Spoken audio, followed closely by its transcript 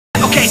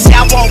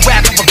won't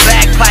rap over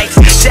bagpipes.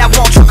 Say I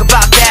won't talk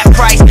about that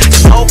price.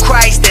 Just know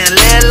Christ and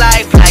live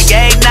life like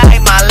a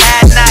night, my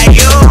last night.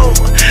 Yo,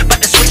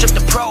 about to switch up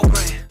the program.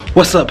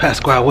 What's up,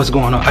 Pasquale? What's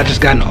going on? I just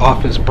got in the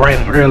office bright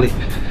and early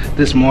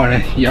this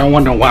morning. Y'all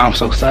wondering why I'm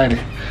so excited.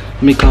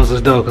 Let me close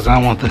this door because I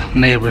don't want the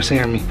neighbors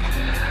hearing me.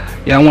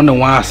 Y'all wondering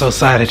why I'm so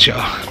excited,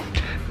 y'all.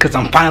 Because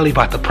I'm finally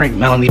about to prank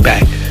Melanie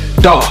back.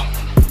 Dawg,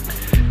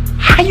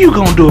 how you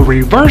gonna do a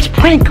reverse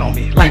prank on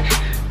me? Like,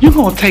 you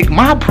gonna take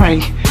my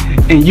prank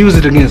and use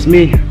it against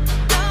me?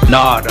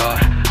 Nah, dawg.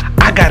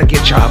 I gotta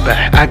get y'all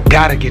back. I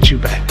gotta get you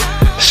back.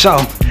 So,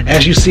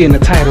 as you see in the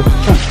title,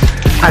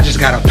 I just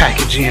got a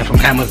package in from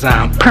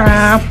Amazon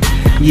Prime.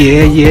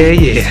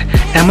 Yeah.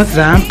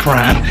 Amazon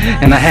Prime.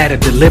 And I had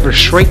it delivered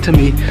straight to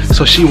me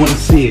so she wouldn't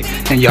see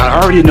it. And y'all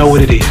already know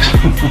what it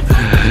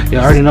is.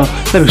 Y'all already know.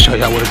 Let me show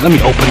y'all what it is. Let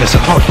me open this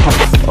up.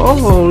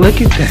 Oh,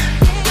 look at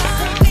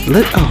that.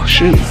 Look. Oh,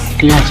 shoot.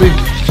 Can y'all see?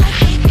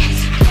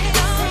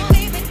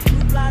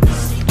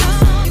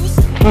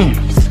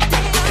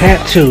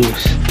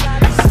 Tattoos.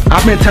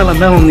 I've been telling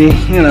Melanie,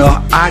 you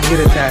know, I get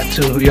a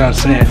tattoo, you know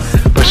what I'm saying?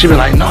 But she be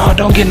like, no,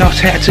 don't get no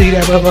tattoo,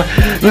 that blah blah.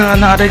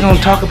 No, they gonna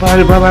talk about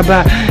it, blah blah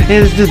blah.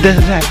 It's this,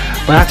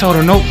 that. But I told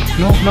her, nope,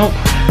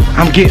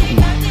 I'm getting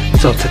one.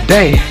 So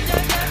today,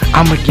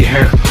 I'm gonna get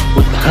her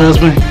with the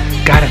husband,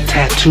 got a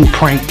tattoo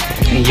prank,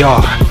 and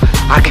y'all,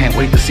 I can't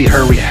wait to see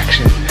her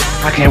reaction.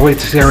 I can't wait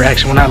to see her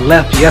reaction. When I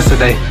left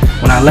yesterday,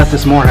 when I left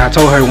this morning, I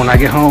told her when I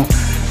get home,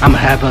 I'm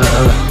gonna have a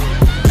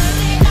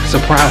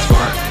surprise for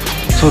her.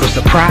 So the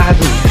surprise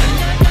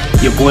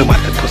is, your boy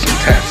about to put some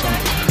tats on.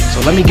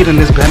 So let me get in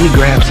this, let me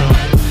grab some,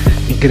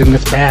 and get in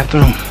this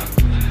bathroom,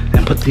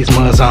 and put these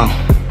mugs on.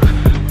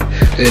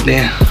 And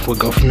then we'll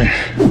go from there.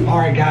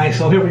 Alright guys,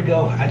 so here we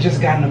go. I just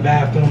got in the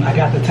bathroom. I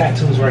got the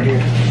tattoos right here.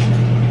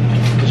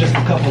 Just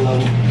a couple of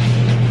them.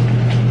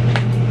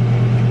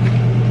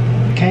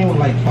 It came with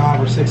like 5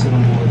 or 6 of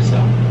them boys,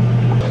 so.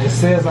 It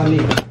says I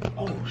need,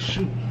 oh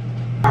shoot.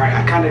 Alright,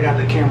 I kinda got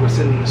the camera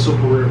sitting in a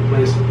super weird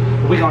place.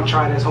 We're gonna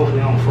try this, hopefully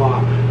it don't fall.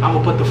 I'm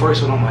gonna put the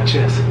first one on my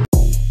chest.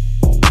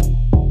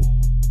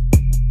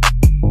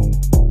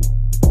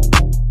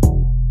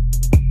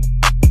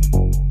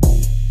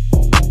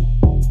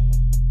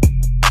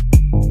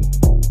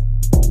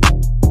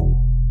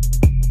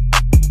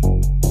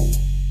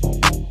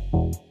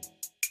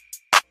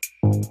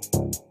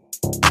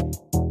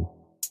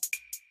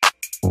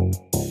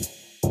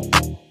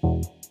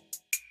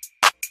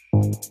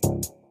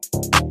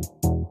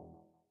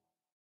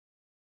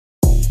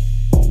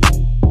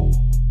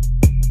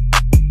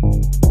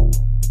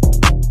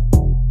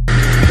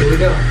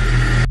 Go.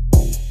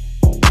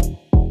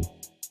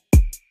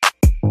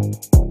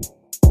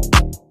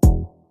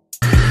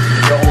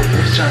 Yo,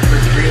 this shot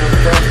looks real,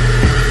 bro.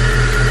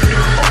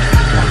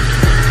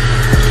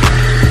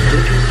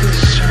 Look at this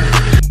shot.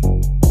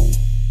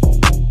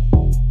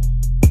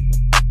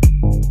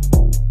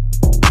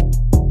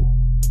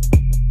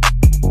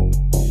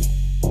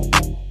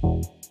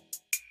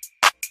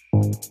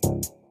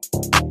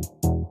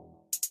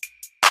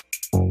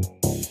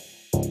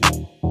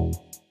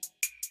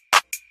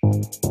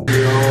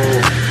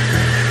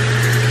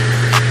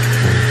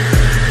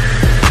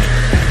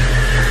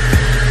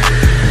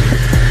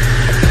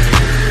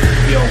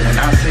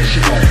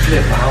 She's gonna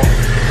flip out.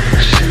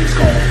 She's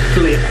gonna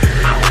flip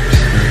out.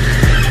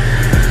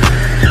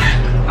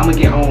 I'm gonna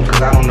get home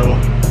because I don't know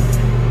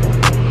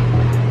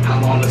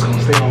how long it's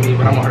gonna stay on me,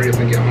 but I'm gonna hurry up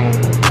and get home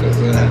because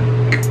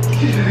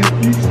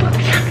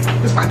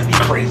it's about to be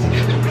crazy.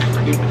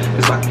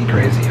 It's about to be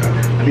crazy, y'all.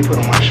 Let me put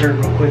on my shirt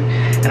real quick,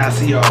 and I'll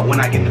see y'all when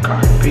I get in the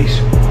car. Peace.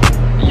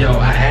 Yo,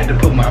 I had to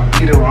put my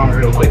beater on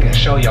real quick and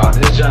show y'all.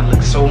 This junk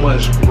looks so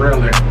much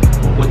realer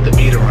with the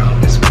beater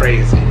on. It's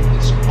crazy.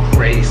 It's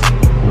crazy.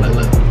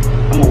 Look.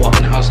 I'm gonna walk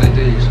in the house like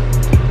this.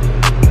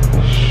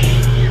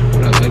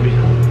 What up, baby?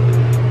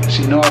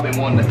 She know I've been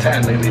wanting to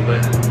tan lately,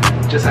 but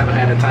just haven't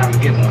had the time to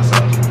get one.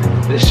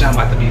 So this shot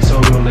about to be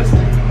so realistic.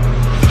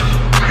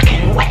 I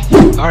can't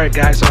wait. All right,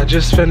 guys. So I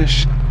just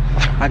finished.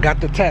 I got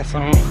the tats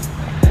on,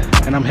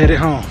 and I'm headed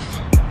home.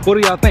 What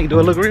do y'all think? Do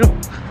it look real?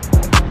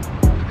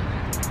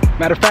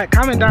 Matter of fact,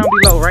 comment down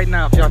below right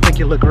now if y'all think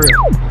it look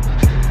real.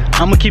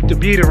 I'm gonna keep the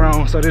beater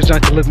on so this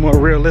junk can look more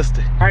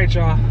realistic. All right,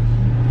 y'all.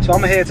 So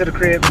I'm gonna head to the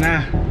crib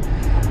now.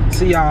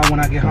 See y'all when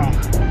I get home.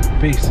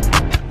 Peace.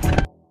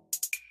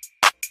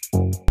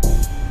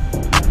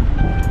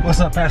 What's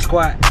up,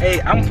 Pasquale?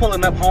 Hey, I'm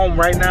pulling up home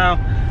right now.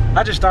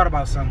 I just thought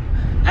about something.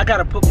 I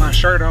gotta put my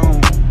shirt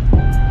on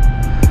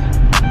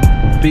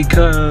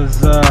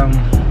because I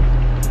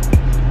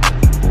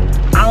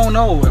don't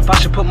know if I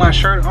should put my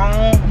shirt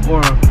on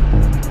or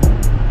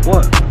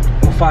what.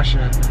 If I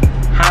should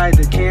hide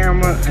the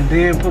camera and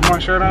then put my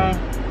shirt on.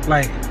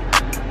 Like,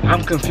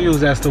 I'm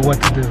confused as to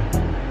what to do.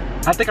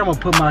 I think I'm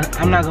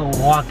not gonna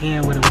walk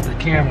in with it with the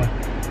camera,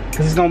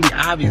 because it's gonna be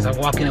obvious. I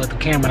walk in with the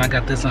camera and I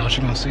got this on, she's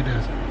gonna see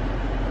this.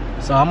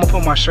 So I'm gonna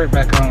put my shirt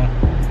back on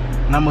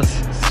and I'm gonna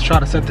try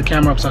to set the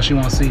camera up so she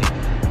won't see.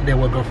 Then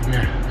we'll go from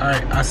there. All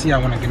right, I'll see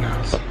y'all when I get in the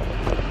house.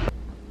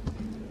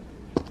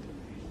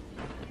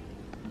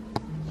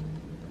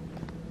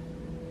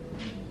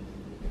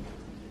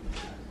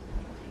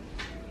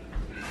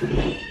 I'm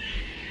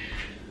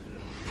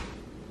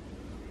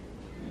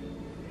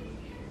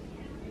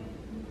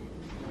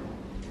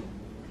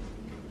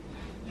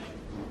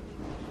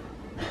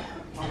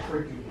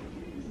freaking.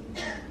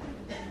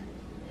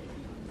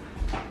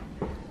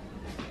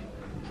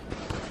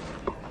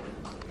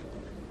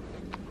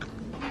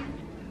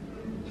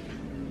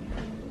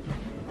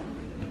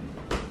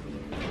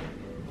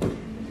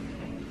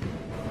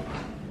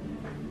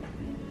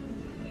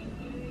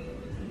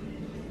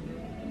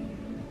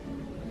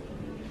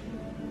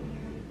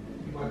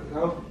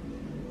 Go.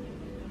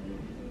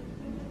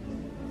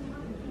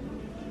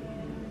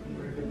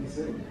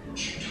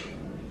 356.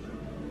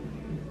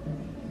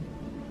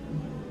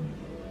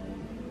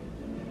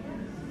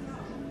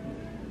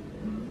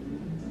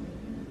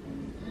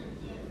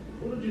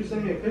 Who did you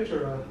send me a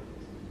picture of?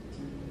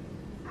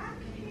 I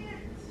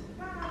can't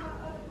find my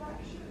other black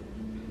shoe.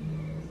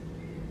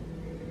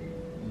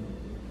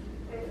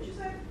 Hey, what'd you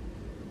say?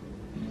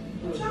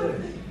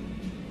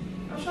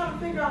 I'm trying to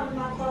figure out if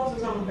my clothes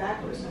is on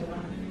backwards or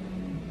not.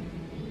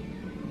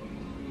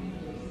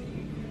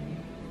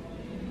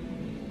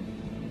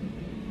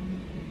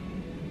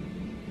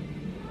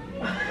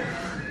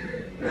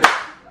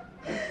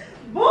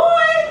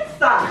 Boy,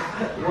 stop.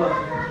 What?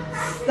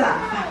 Stop.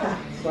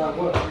 Stop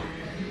what?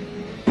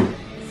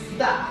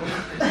 Stop.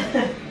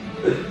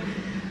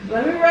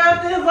 Let me wrap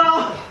this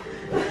off.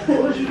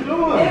 What you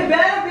doing? It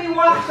better be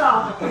washed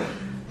off.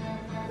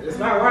 It's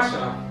not wash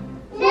off.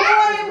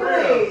 Boy,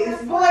 please.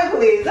 Boy,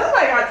 please.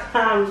 Nobody got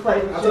time to play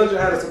with I told you I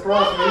had a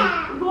surprise for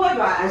you. Boy,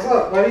 bye. What's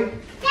up, buddy?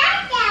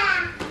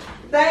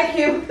 Thank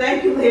you.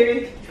 Thank you,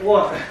 Larry.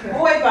 What?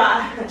 Boy,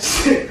 bye. You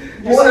said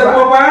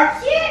boy bye?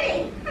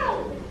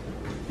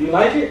 You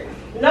like it?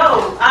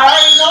 No, I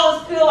already know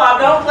it's still out.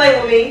 Don't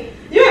play with me.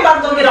 You ain't about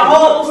to go get a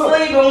whole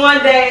sleeve in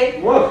one day.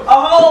 What? A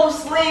whole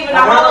sleeve and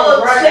a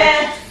whole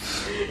chest.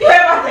 You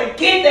ain't about to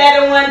get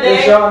that in one day.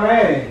 What's your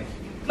name?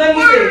 Let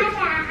me see.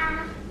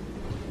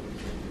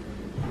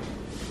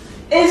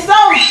 It's so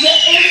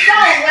raggedy,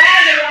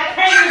 I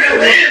can't even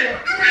read it.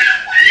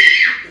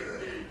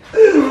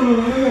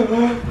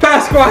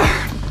 Pasqua.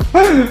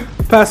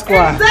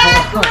 Pasqua.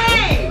 Exactly.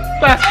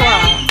 Pasqua.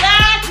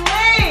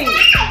 Exactly.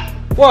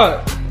 What?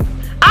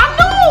 I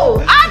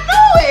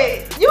knew it.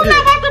 You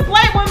not about to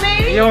play with me.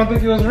 You don't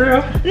think it was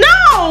real? No.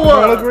 Do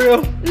it look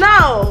real?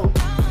 No.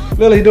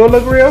 Lily, do it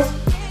look real?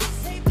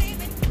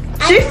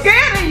 She's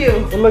scared of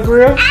you. It look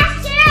real?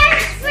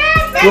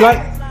 You like?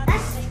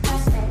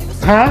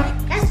 Huh?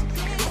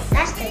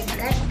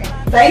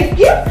 Thank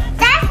you.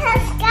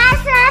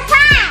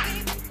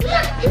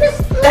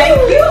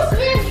 Thank you.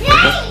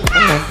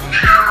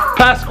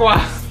 Pasqua.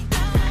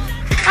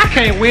 I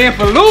can't win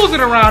for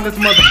losing around this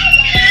mother.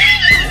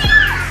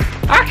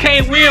 I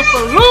can't win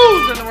for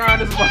losing around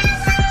this mother.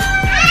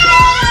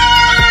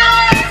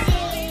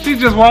 She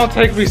just won't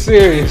take me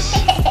serious.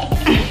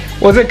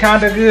 Was it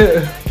kind of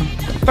good?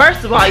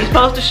 First of all, you're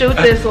supposed to shoot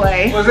this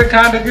way. Was it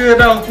kind of good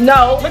though?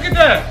 No. Look at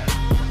that.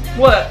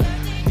 What?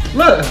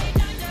 Look.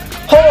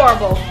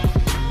 Horrible.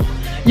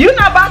 You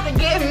not about to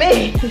get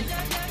me.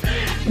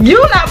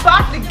 You not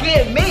about to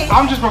get me.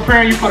 I'm just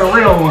preparing you for the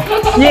real one.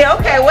 Yeah,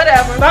 okay,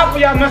 whatever. Stop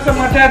when y'all mess up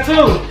my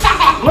tattoo.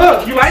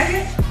 Look, you like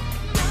it?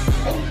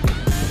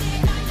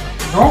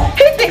 No?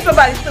 He thinks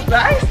somebody's stupid.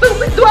 I ain't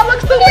stupid. Do I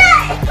look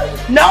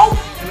stupid? No.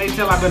 And they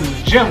tell I've been in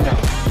the gym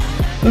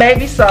though.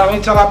 Maybe so. They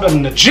tell I've been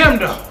in the gym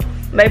though.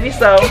 Maybe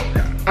so.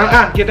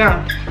 Get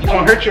down. You're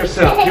gonna hurt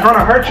yourself. You're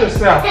gonna hurt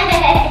yourself.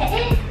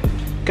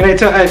 Can they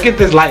tell, get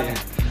this lighting.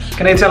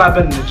 Can they tell I've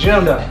been in the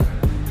gym though?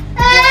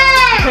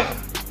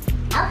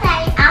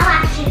 Okay, I'll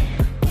watch you.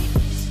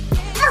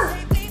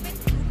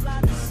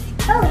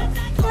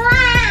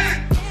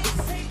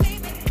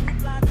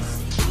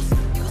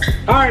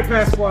 Alright,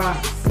 Pasqua.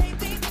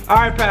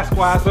 Alright,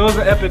 Pasqua. So it was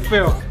an epic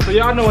film. So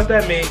y'all know what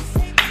that means.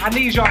 I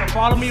need y'all to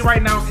follow me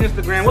right now on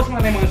Instagram. What's my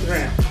name on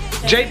Instagram?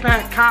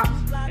 JPAC Cops.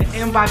 And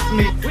inbox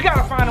me. We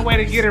gotta find a way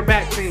to get her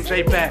back, Team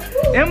JPAC.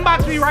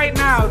 Inbox me right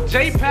now,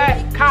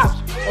 JPAC Cops,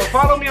 or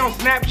follow me on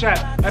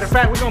Snapchat. Matter of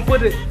fact, we're gonna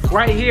put it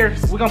right here.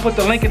 We're gonna put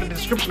the link in the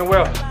description as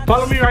well.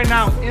 Follow me right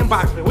now,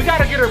 inbox me. We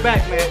gotta get her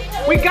back,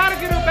 man. We gotta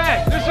get her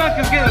back. This junk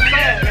is getting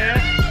sad,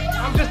 man.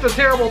 I'm just a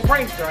terrible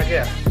prankster, I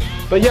guess.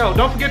 But yo,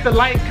 don't forget to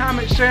like,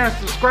 comment, share, and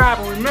subscribe.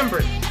 And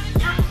remember,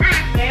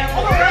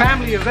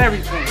 family is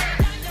everything.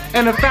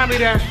 And a family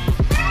that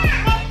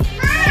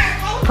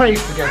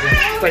prays together,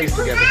 stays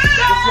together. Let's see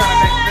you on the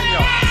next video.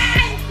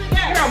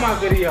 Get out my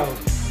videos.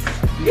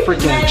 You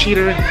freaking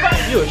cheater.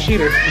 You a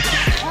cheater.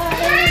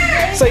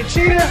 Say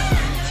cheater.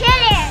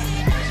 Cheater.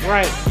 That's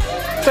right.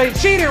 Say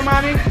cheater,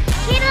 mommy.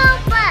 Cheater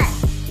butt.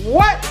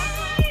 What?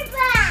 Cheater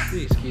butt.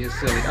 These kids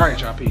silly. All right,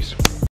 y'all. Peace.